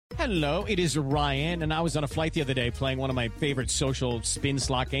Hello, it is Ryan, and I was on a flight the other day playing one of my favorite social spin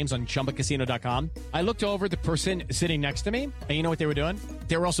slot games on ChumbaCasino.com. I looked over at the person sitting next to me, and you know what they were doing?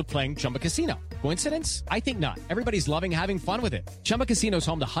 They were also playing Chumba Casino. Coincidence? I think not. Everybody's loving having fun with it. Chumba Casino is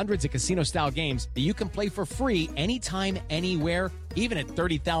home to hundreds of casino-style games that you can play for free anytime, anywhere, even at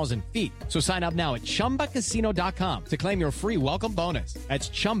 30,000 feet. So sign up now at ChumbaCasino.com to claim your free welcome bonus. That's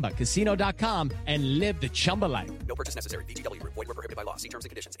ChumbaCasino.com and live the Chumba life. No purchase necessary. VGW. Void where prohibited by law. See terms and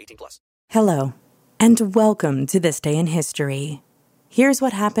conditions. 18+. Hello, and welcome to This Day in History. Here's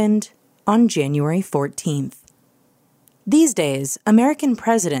what happened on January 14th. These days, American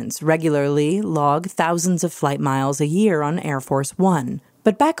presidents regularly log thousands of flight miles a year on Air Force One.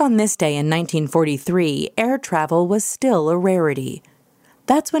 But back on this day in 1943, air travel was still a rarity.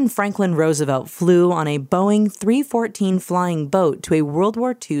 That's when Franklin Roosevelt flew on a Boeing 314 flying boat to a World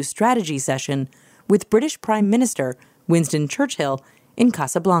War II strategy session with British Prime Minister Winston Churchill in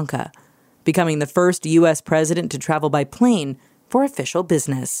Casablanca, becoming the first U.S. president to travel by plane for official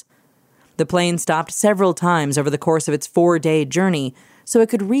business. The plane stopped several times over the course of its 4-day journey so it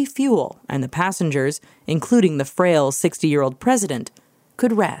could refuel and the passengers, including the frail 60-year-old president,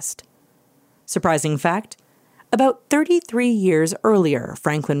 could rest. Surprising fact, about 33 years earlier,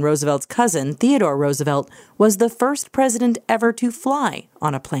 Franklin Roosevelt's cousin, Theodore Roosevelt, was the first president ever to fly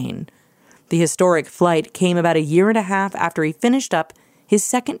on a plane. The historic flight came about a year and a half after he finished up his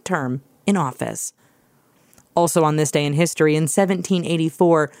second term in office. Also on this day in history, in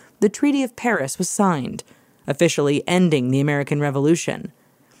 1784, the Treaty of Paris was signed, officially ending the American Revolution.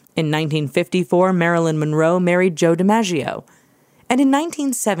 In 1954, Marilyn Monroe married Joe DiMaggio. And in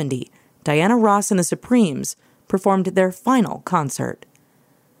 1970, Diana Ross and the Supremes performed their final concert.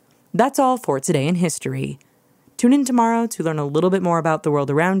 That's all for today in history. Tune in tomorrow to learn a little bit more about the world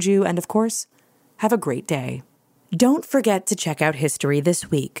around you, and of course, have a great day. Don't forget to check out History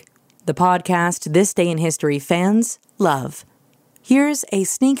This Week, the podcast This Day in History fans love. Here's a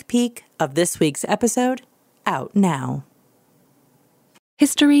sneak peek of this week's episode, out now.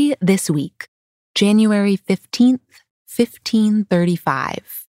 History This Week, January 15th,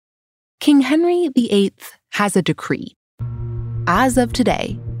 1535. King Henry VIII has a decree. As of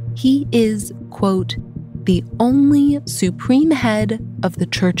today, he is, quote, the only supreme head of the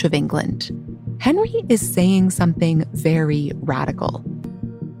Church of England. Henry is saying something very radical.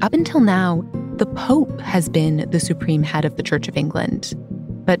 Up until now, the Pope has been the supreme head of the Church of England.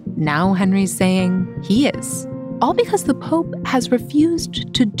 But now Henry's saying he is. All because the Pope has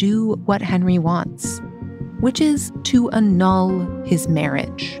refused to do what Henry wants, which is to annul his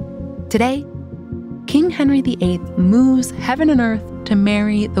marriage. Today, King Henry VIII moves heaven and earth to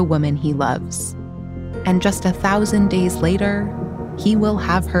marry the woman he loves. And just 1,000 days later, he will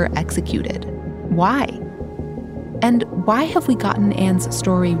have her executed. Why? And why have we gotten Anne's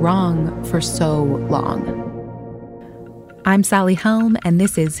story wrong for so long? I'm Sally Helm, and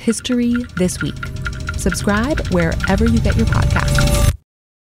this is History This Week. Subscribe wherever you get your podcasts.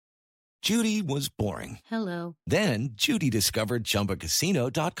 Judy was boring. Hello. Then Judy discovered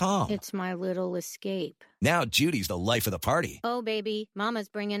ChumbaCasino.com. It's my little escape. Now Judy's the life of the party. Oh, baby, mama's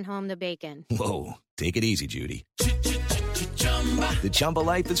bringing home the bacon. Whoa, take it easy, Judy. The Chumba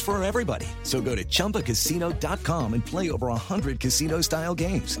life is for everybody. So go to ChumbaCasino.com and play over 100 casino-style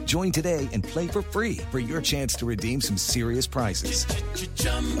games. Join today and play for free for your chance to redeem some serious prizes.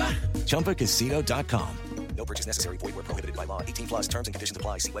 ChumbaCasino.com. No purchase necessary. Void where prohibited by law. 18+. Terms and conditions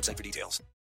apply. See website for details.